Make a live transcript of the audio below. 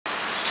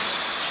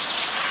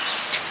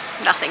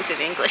nothing's in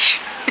English.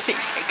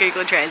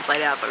 Google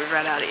Translate out, but we've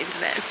run out of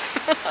internet.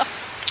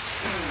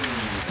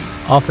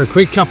 After a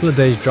quick couple of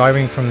days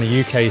driving from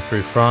the UK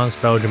through France,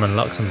 Belgium and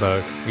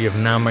Luxembourg, we have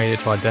now made it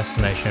to our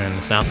destination in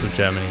the south of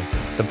Germany,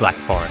 the Black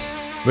Forest.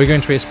 We're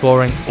going to be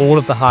exploring all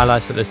of the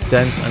highlights that this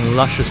dense and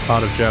luscious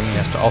part of Germany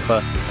has to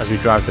offer as we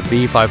drive the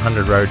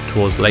B500 road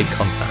towards Lake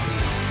Constance.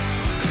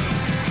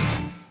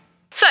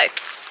 So,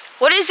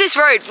 what is this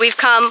road we've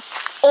come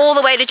all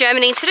the way to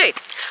Germany to do?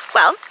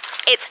 Well,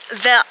 it's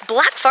the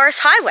Black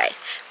Forest Highway,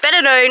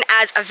 better known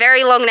as a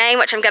very long name,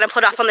 which I'm going to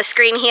put up on the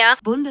screen here.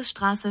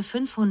 Bundesstraße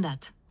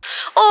 500.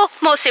 Or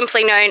more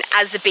simply known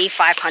as the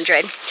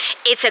B500.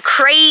 It's a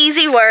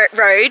crazy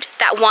road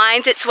that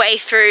winds its way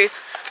through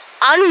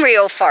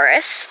unreal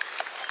forests,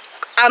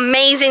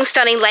 amazing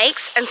stunning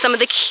lakes, and some of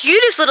the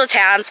cutest little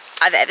towns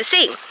I've ever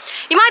seen.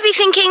 You might be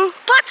thinking,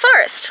 Black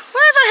Forest,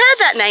 where have I heard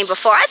that name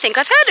before? I think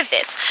I've heard of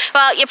this.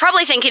 Well, you're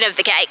probably thinking of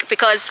the cake,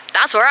 because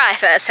that's where I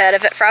first heard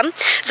of it from.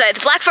 So the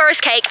Black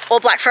Forest cake, or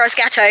Black Forest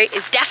gâteau,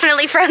 is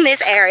definitely from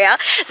this area,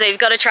 so you've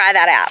got to try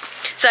that out.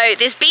 So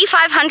this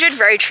B500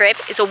 road trip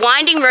is a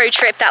winding road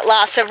trip that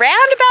lasts around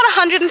about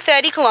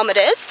 130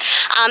 kilometers,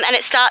 and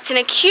it starts in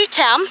a cute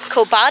town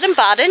called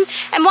Baden-Baden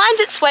and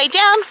winds its way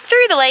down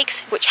through the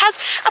lakes, which has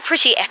a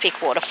pretty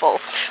epic waterfall.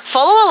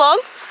 Follow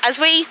along as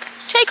we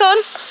take on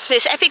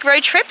this epic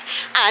road trip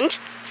and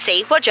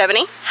see what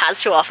Germany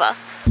has to offer.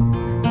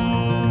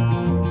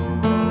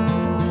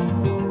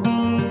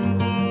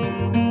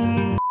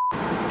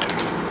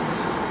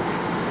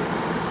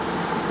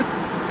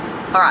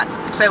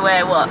 Alright, so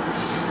we're what?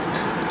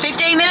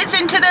 15 minutes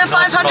into the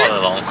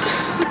 500?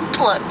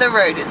 The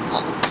road is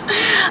blocked.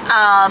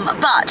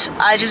 But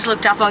I just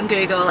looked up on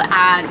Google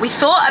and we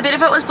thought a bit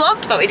of it was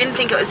blocked, but we didn't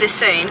think it was this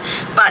soon.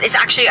 But it's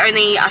actually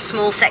only a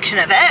small section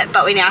of it,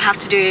 but we now have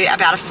to do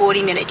about a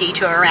 40-minute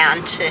detour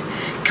around to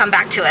come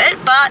back to it.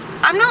 But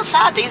I'm not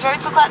sad, these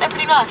roads look like they're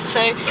pretty nice.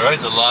 So the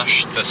roads are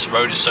lush, this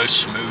road is so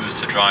smooth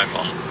to drive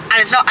on.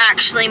 And it's not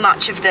actually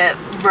much of the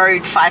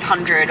road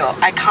 500, or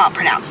I can't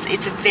pronounce it.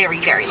 It's a very,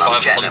 very long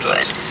German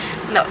word.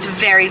 No, it's a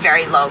very,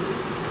 very long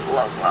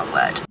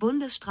word.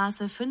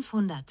 Bundesstraße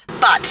 500.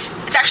 But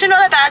it's actually not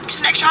that bad, just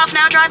an extra half an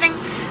hour driving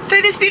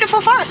through this beautiful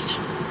forest.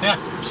 Yeah,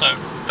 so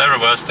there are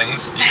worse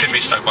things. You could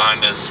be stuck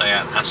behind us, say,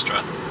 an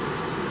Astra.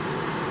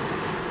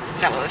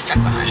 Is that what we're stuck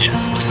behind?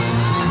 Yes.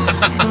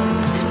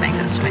 Didn't make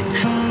sense to me.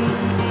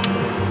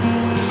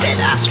 Said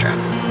Astra.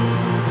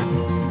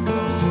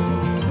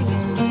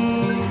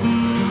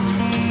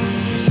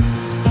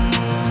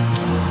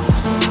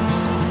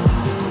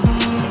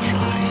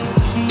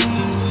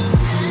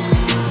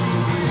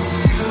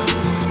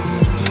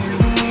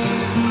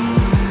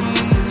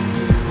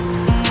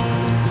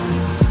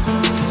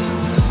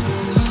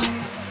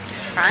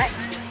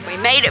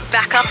 Made it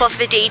back up off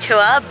the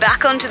detour,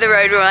 back onto the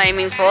road we're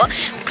aiming for.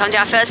 We've come to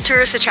our first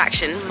tourist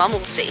attraction,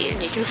 Mummelsee,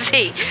 and you can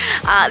see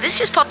this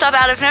just popped up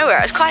out of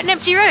nowhere. It's quite an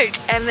empty road,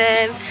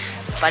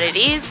 but it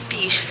is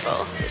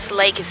beautiful. This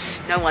lake is,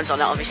 no one's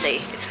on it obviously.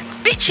 It's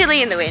a bit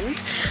chilly in the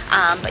wind,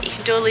 but you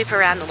can do a loop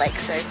around the lake.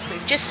 So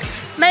we've just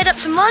made up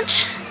some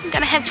lunch. I'm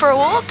gonna head for a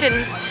walk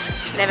and,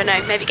 you never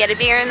know, maybe get a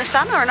beer in the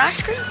sun or an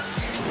ice cream.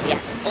 Yeah,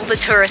 all the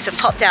tourists have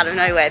popped out of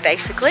nowhere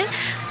basically.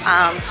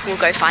 We'll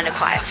go find a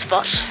quiet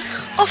spot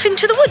off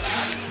into the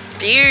woods.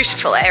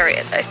 Beautiful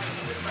area though.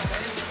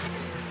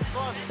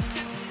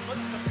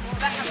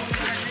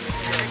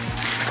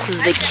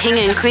 The king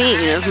and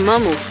queen of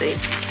Mummelsee.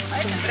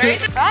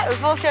 Right,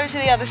 we've walked over to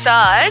the other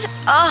side.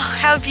 Oh,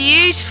 how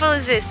beautiful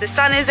is this? The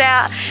sun is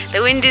out,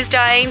 the wind is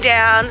dying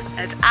down, and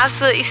it's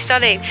absolutely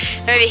stunning.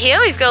 And over here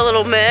we've got a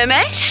little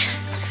mermaid.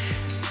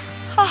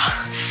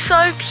 Oh,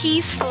 so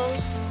peaceful.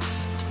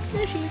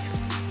 There she is.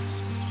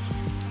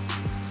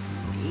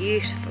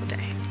 Beautiful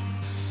day.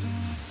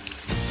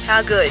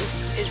 How good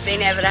is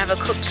being able to have a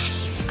cooked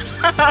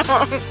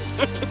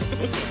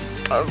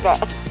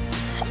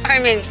I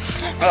mean,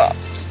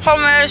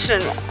 hummus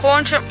and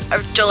corn chip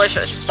are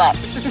delicious, but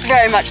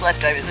very much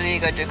leftovers. I need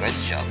to go do a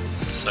grocery shop.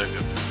 So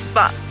good.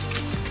 But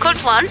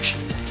cooked lunch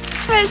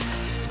with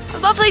a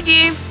lovely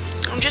view.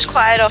 I'm just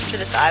quiet off to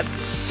the side,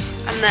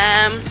 and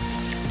then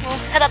we'll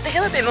head up the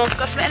hill a bit more.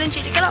 Got some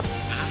energy to get up.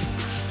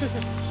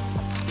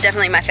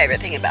 Definitely my favourite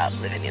thing about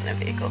living in a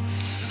vehicle.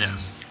 Yeah.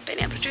 Being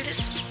able to do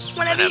this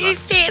whenever you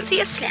fancy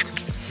a snack.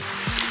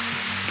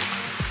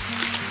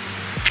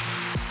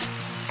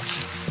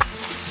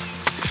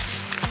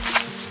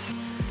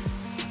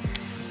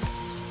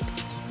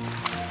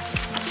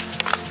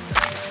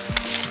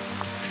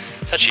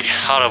 It's actually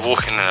harder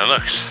walking than it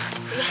looks.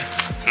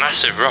 Yeah.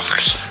 Massive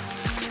rocks,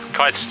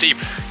 quite steep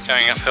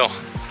going uphill,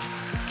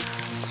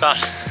 but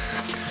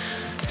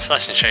it's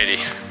nice and shady,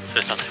 so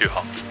it's not too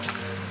hot.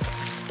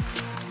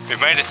 We've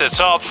made it to the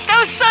top. That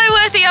was so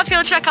worth the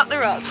uphill trek up the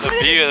rock. The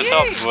view at the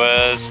top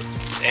was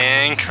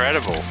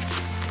incredible.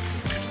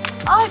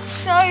 Oh, it's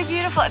so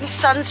beautiful, and the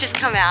sun's just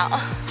come out.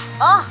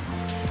 Oh,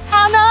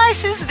 how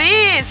nice is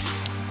this?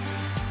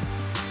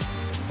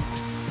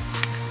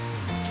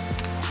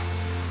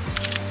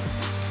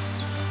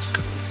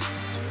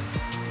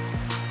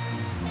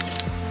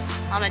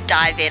 I'm gonna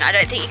dive in. I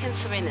don't think you can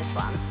swim in this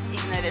one,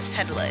 even though there's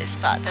pedalers,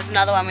 but there's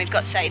another one we've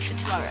got saved for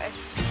tomorrow.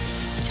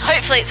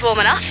 Hopefully it's warm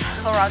enough,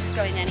 or I'll just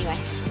go in anyway.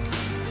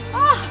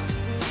 Oh.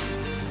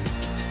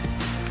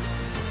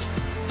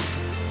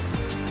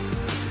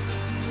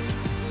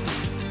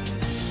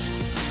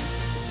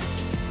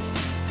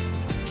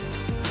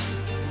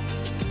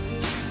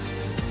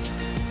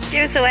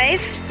 Give us a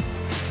wave.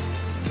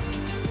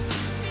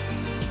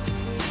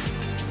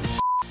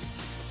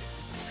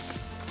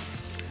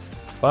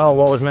 Well,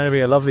 what was meant to be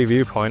a lovely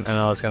viewpoint and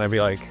I was going to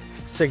be like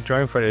sick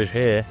drone footage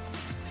here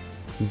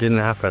didn't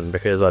happen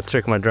because I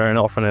took my drone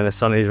off and then the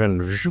sun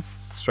even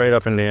straight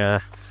up in the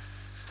air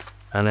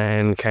and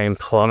then came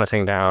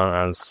plummeting down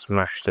and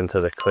smashed into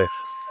the cliff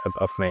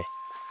above me.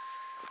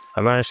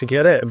 I managed to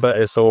get it, but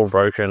it's all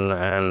broken,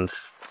 and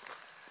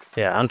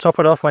yeah, on top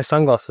of it off, my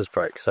sunglasses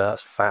broke, so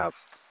that's fab.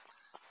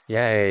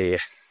 Yay.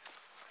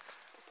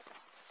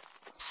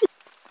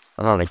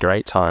 I'm having a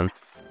great time.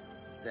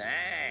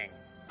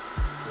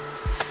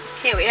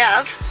 Here we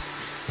have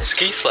the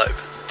ski slope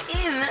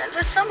in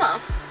the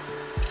summer.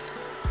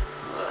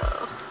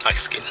 Whoa. I can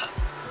ski that.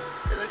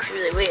 It looks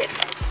really weird.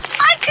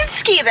 I can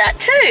ski that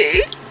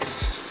too.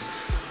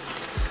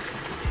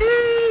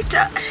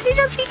 Who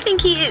does he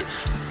think he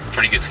is?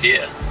 Pretty good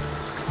skier.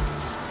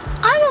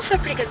 I'm also a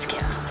pretty good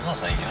skier. I'm not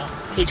saying you are.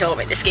 He told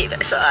me to ski though,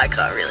 so I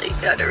don't really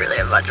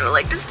have much of a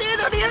leg to stand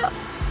on here.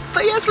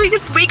 But yes, we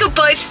could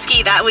both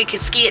ski that. We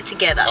could ski it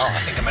together. Oh, I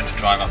think I meant to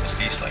drive up the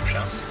ski slope,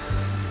 shall I?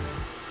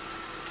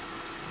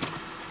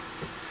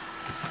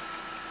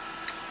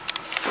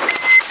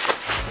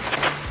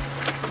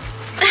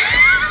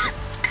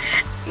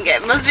 Okay,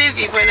 it must be a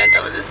viewpoint on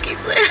top of the ski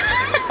slope.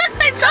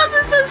 It does,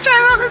 it says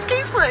drive up the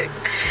ski slope.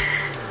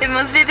 It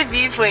must be the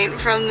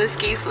viewpoint from the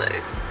ski slope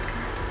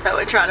that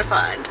we're trying to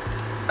find.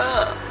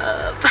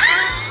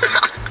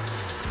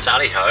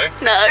 Tally ho.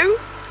 No.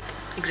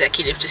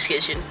 Executive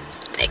decision.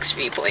 Next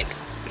viewpoint.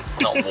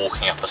 Not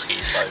walking up a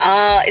ski slope.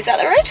 Is that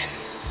the road?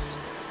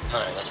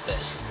 No, that's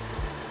this.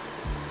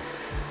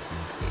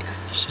 Yeah.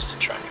 It's just a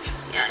track.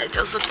 Yeah, it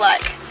does look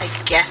like, I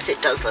guess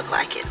it does look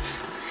like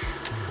it's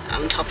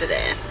on top of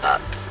there,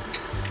 but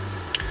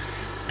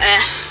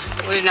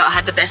we've not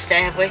had the best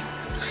day, have we?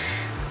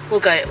 We'll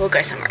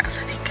go somewhere else,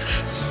 I think.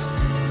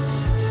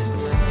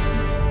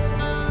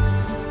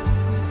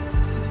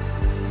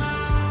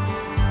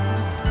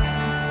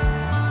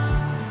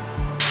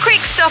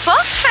 Quick stop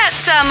off at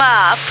some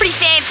pretty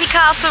fancy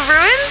castle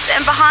ruins,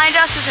 and behind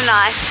us is a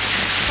nice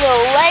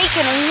little lake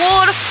and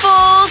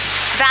waterfall.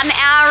 It's about an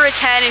hour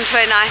return into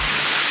a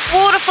nice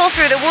waterfall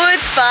through the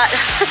woods, but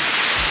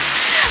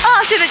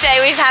after the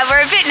day we've had,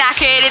 we're a bit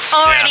knackered. It's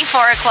already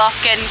 4 o'clock,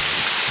 and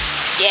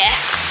yeah,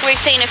 we've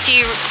seen a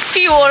few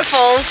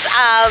waterfalls,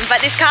 but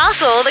this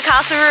castle, the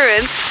castle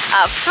ruins,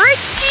 are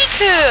pretty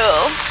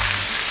cool.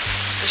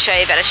 I'll show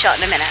you a better shot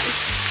in a minute.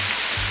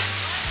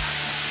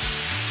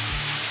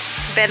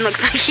 Ben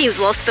looks like he's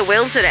lost the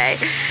will today.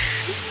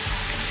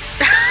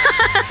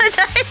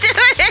 Don't do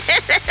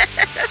it.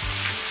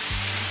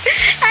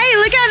 Hey,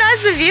 look how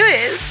nice the view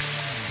is.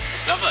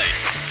 Lovely.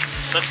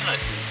 Such a nice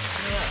view.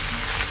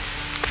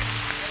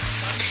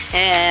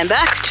 And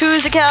back to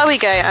the car we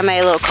go. I made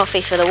a little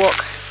coffee for the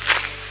walk.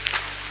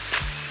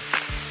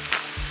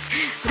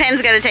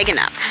 Ben's gonna take a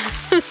nap.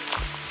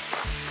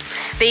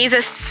 These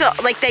are so,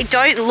 like, they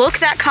don't look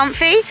that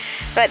comfy,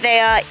 but they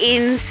are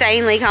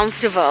insanely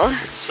comfortable.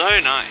 So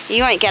nice.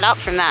 You won't get up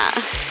from that.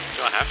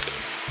 Do I have to?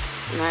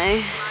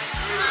 No.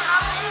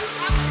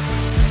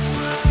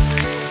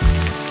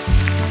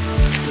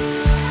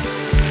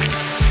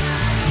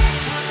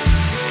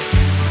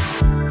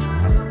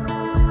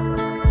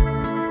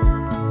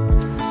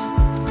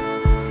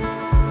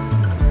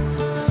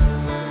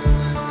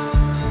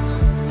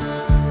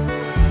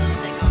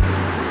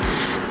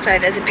 So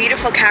there's a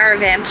beautiful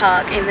caravan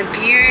park in the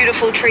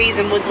beautiful trees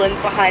and woodlands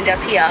behind us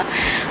here,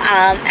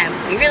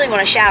 and we really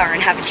want to shower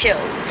and have a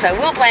chill. So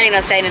we're planning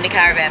on staying in a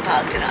caravan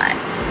park tonight.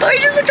 But we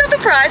just looked up the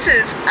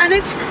prices, and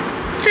it's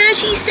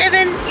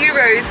 37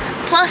 euros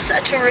plus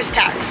a tourist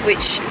tax,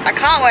 which I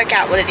can't work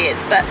out what it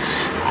is, but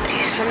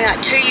it's something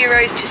like 2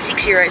 euros to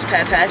 6 euros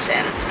per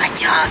person. I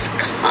just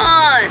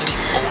can't.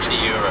 40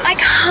 euros. I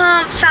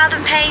can't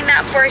fathom paying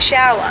that for a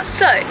shower.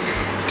 So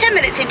 10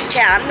 minutes into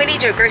town, we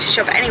need to do a grocery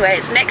shop anyway.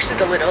 It's next to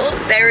the Lidl.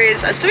 There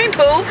is a swimming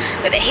pool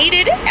with a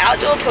heated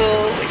outdoor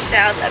pool, which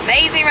sounds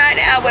amazing right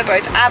now. We're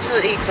both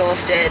absolutely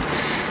exhausted.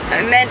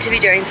 We're meant to be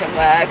doing some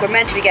work. We're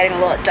meant to be getting a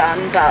lot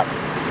done, but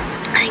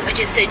I think we're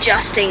just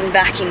adjusting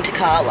back into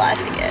car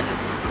life again.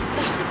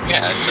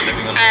 Yeah, to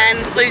living on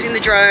and losing the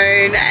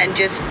drone, and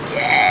just,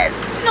 yeah,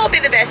 it's not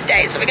been the best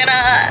day. So we're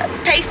gonna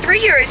pay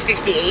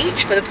 €3.50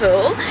 each for the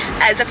pool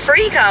as a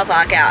free car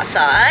park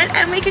outside,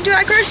 and we can do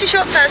our grocery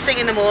shop first thing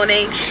in the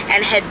morning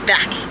and head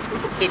back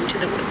into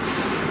the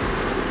woods.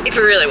 If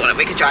we really want it,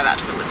 we could drive out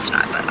to the woods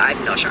tonight, but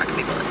I'm not sure I can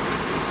be bothered.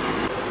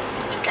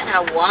 Look at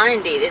how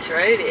windy this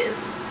road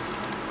is.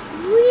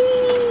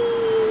 Whee!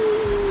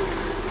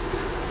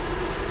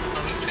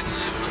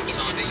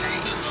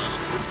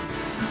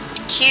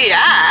 Cute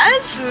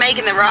as,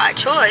 making the right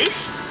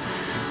choice.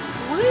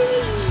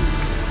 Whee!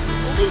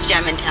 All these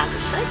German towns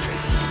are so pretty.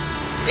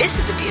 This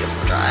is a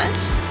beautiful drive.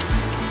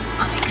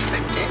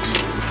 Unexpected.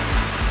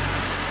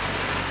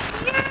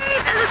 Yay!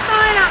 There's a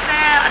sign up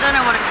there. I don't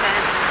know what it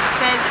says. It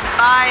says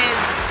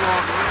buyer's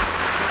block.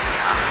 That's where we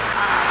are.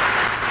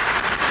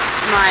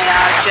 My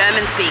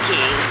German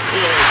speaking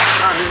is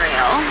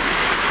unreal.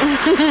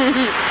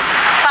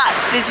 But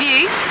this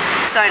view,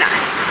 so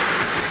nice.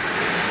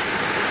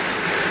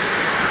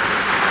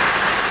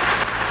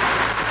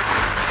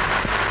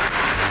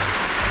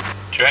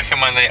 Do you reckon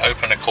when they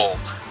open a cork,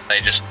 they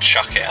just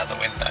chuck it out the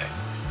window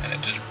and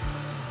it just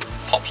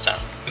pops down?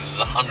 Because this is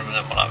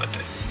 100% what I would do.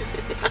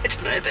 I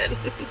don't know then.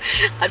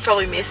 I'd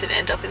probably miss and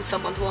end up in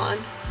someone's wine.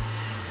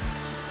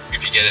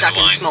 If you get stuck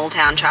in wine. small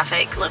town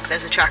traffic. Look,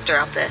 there's a tractor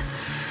up there.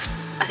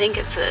 I think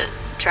it's the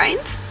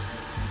trains.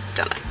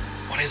 Don't know.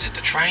 What is it?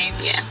 The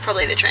trains? Yeah,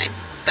 probably the train.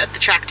 But the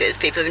tractors,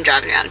 people have been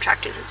driving around in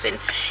tractors. It's been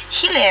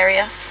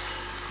hilarious.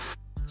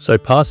 So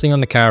passing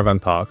on the caravan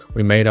park,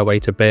 we made our way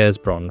to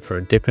Beersbronn for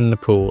a dip in the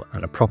pool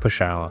and a proper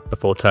shower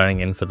before turning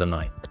in for the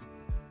night.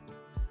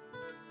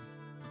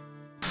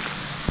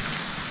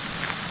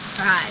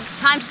 Alright,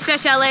 time to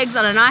stretch our legs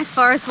on a nice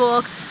forest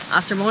walk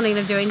after a morning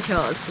of doing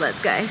chores. Let's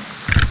go.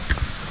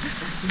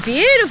 It's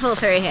beautiful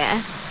through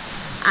here.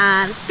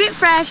 And it's a bit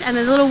fresh and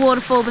there's a little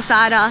waterfall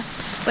beside us.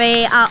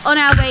 We are on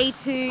our way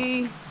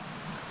to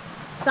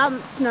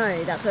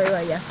Snow. That's where we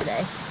were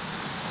yesterday.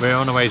 We're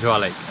on our way to our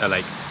lake.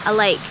 A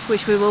lake,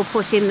 which we will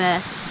put in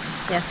the...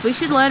 Yes, we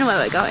should learn where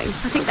we're going.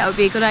 I think that would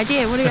be a good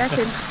idea. What do you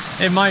reckon?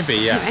 It might be,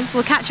 yeah. Anyway,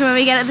 we'll catch you when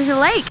we get to the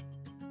lake.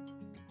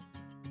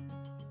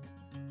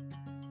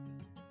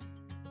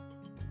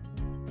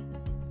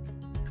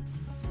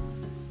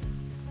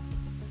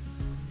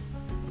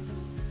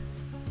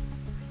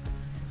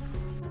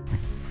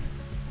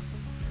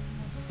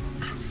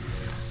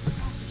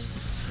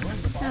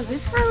 How's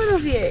this for a little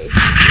view?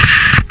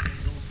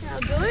 How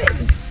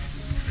good?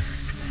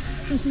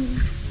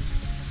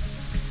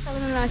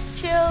 Having a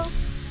nice chill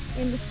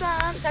in the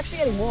sun. It's actually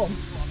getting warm.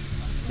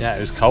 Yeah,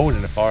 it was cold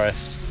in the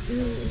forest.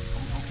 You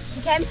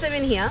can swim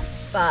in here,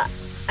 but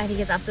I think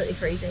it's absolutely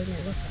freezing.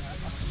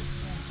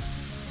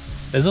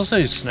 There's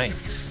also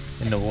snakes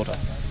in the water.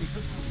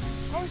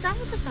 Oh, is that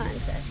what the sign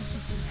said?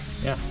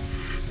 Yeah,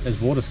 there's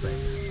water snakes.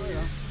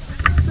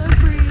 So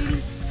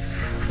pretty.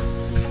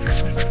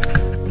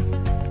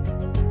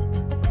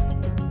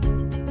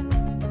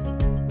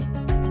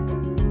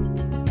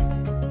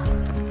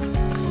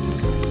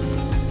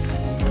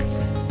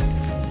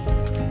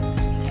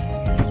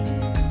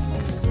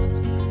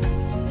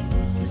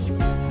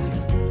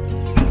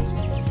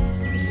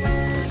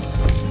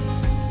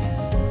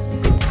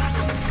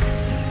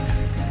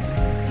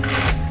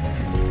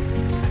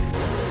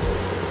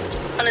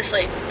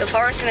 Honestly, the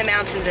forests and the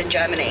mountains in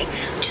Germany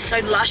are just so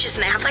luscious,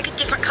 and they have like a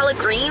different colour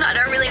green. I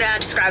don't really know how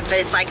to describe it, but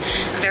it's like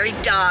a very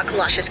dark,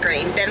 luscious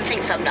green. Ben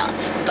thinks I'm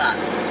nuts, but...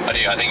 I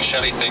do. I think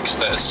Shelley thinks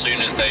that as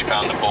soon as they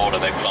found the border,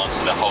 they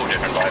planted a whole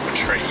different type of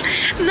tree.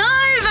 No,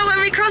 but when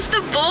we crossed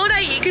the border,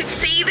 you could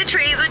see the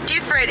trees are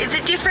different. It's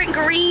a different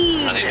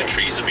green. I think the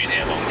trees have been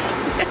here longer.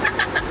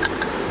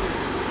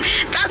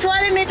 That's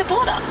why they made the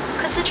border,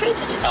 because the trees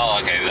were different. Oh,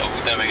 okay.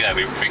 There we go.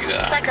 We figured it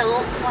out. It's like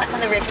like on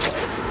the river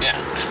is. Yeah,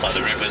 it's like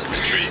the rivers and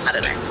the trees. I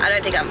don't know. I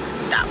don't think I'm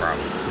that wrong.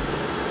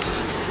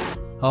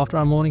 After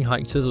our morning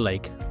hike to the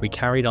lake, we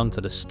carried on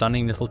to the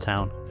stunning little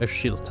town of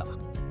Schiltach.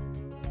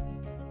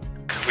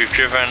 We've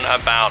driven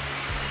about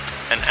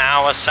an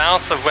hour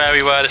south of where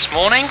we were this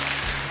morning.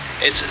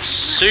 It's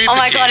super Oh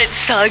my cute. god, it's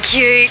so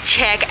cute.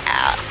 Check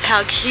out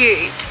how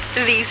cute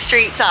these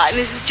streets are. And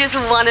this is just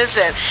one of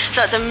them.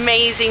 So it's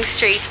amazing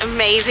streets,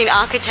 amazing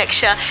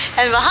architecture.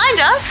 And behind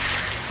us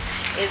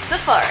is the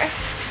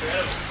forest.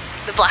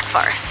 The Black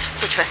Forest,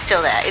 which we're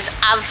still there. It's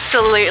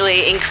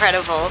absolutely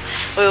incredible.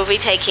 We will be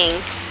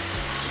taking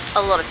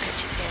a lot of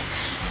pictures here.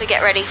 So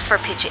get ready for a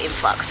picture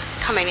influx.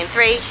 Coming in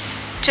 3,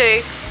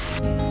 2,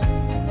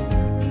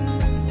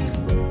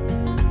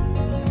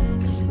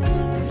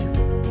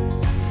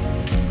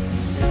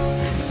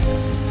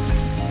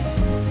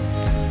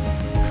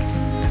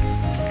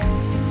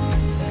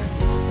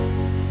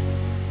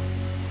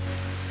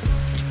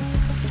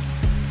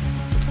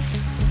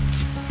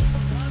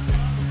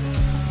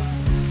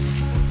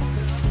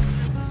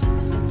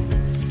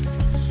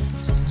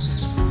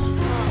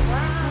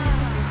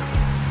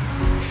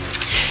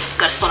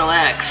 got a spot of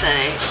work, so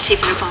it's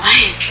cheaper to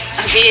buy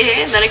a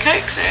beer and then a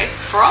Coke, so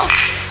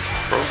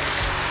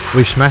Prost.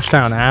 We smashed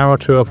out an hour or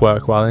two of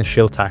work while in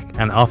Schiltach,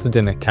 and after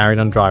dinner carried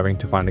on driving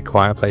to find a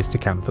quiet place to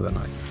camp for the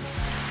night.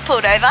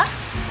 Pulled over,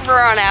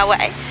 we're on our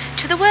way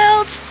to the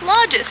world's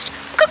largest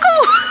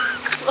cuckoo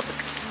clock.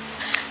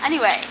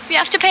 Anyway, we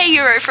have to pay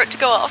 €1 for it to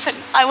go off, and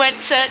I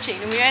went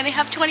searching and we only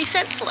have 20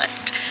 cents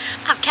left.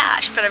 I have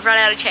cash, but I've run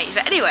out of change.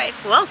 But anyway,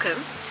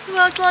 welcome to the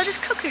world's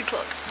largest cuckoo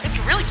clock. It's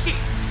really cute.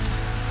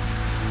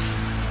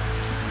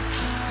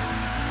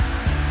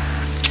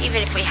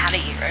 Even if we had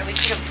 €1, we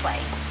couldn't play.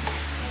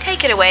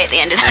 Take it away at the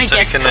end of the day.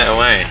 Taking it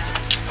away.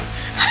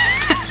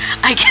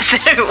 I guess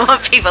they don't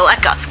want people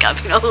like us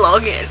coming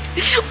along and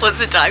what's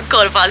the time?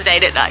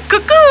 8:15 at night.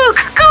 Cuckoo,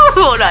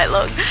 cuckoo all night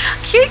long.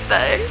 Cute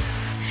though.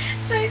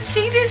 So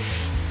see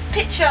this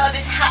picture,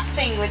 this hat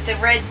thing with the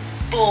red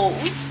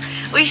balls?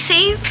 We've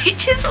seen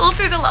pictures all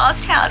through the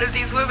last town of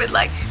these women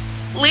like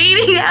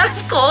leaning out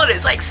of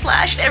corners, like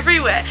splashed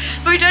everywhere.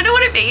 But we don't know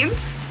what it means,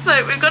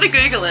 so we've got to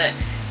Google it.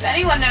 If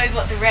anyone knows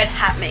what the red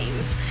hat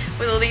means,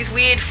 with all these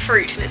weird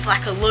fruit and it's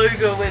like a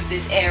logo of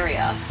this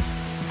area.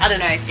 I don't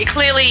know, it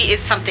clearly is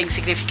something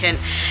significant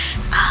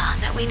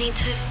that we need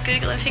to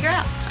Google and figure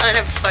out. I don't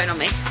have a phone on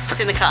me, it's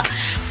in the car.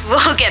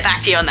 We'll get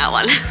back to you on that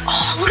one.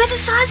 Oh, look at the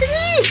size of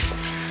this!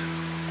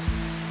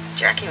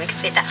 Do you reckon we can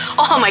fit that?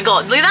 Oh my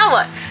god, look at that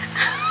one!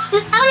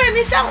 How did I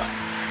miss that one?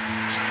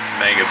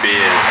 Mega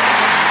beers.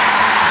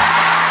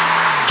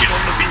 Get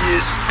on the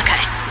beers. Okay,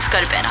 let's go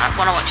to bed, I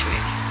want to watch a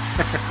movie.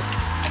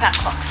 About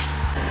clocks.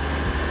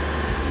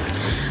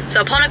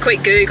 So upon a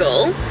quick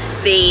Google,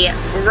 the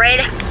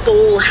red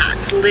ball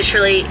hats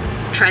literally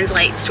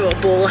translates to a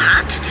ball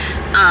hat,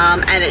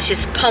 and it's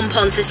just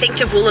pompons,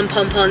 distinctive woolen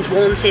pompons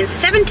worn since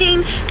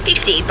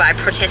 1750 by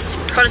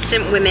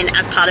Protestant women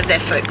as part of their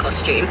folk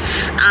costume.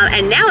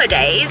 And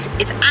nowadays,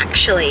 it's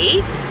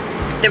actually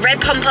the red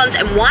pompons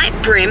and white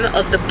brim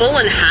of the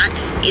Bullen hat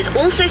is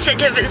also said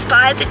to have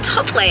inspired the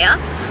top layer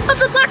of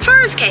the Black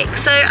Forest cake.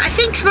 So I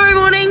think tomorrow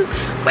morning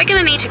we're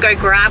gonna need to go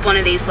grab one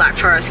of these Black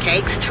Forest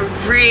cakes to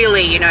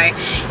really, you know,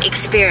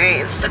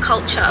 experience the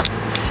culture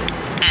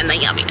and the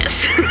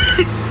yumminess.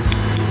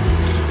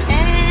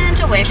 And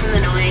away from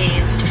the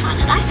noise to find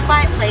a nice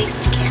quiet place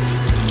to camp for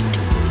the night.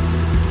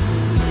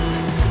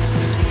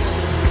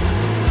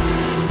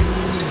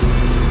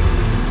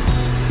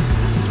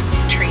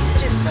 These trees are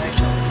just so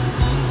tall.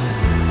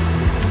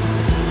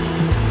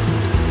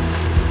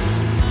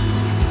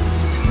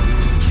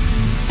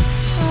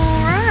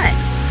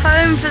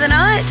 Home for the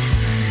night.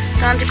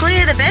 Time to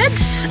clear the bed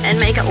and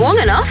make it long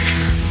enough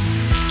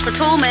for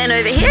tall man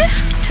over here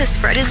to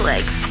spread his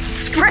legs.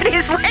 Spread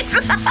his legs!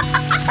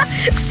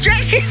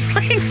 Stretch his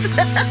legs!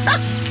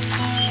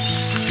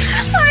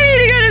 I need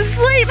to go to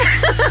sleep!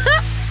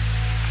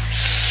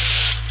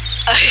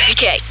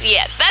 Okay,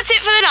 yeah, that's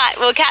it for the night.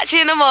 We'll catch you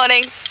in the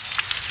morning.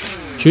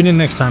 Tune in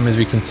next time as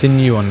we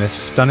continue on this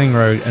stunning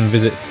road and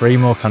visit 3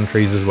 more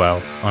countries as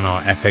well on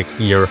our epic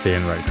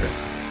European road trip.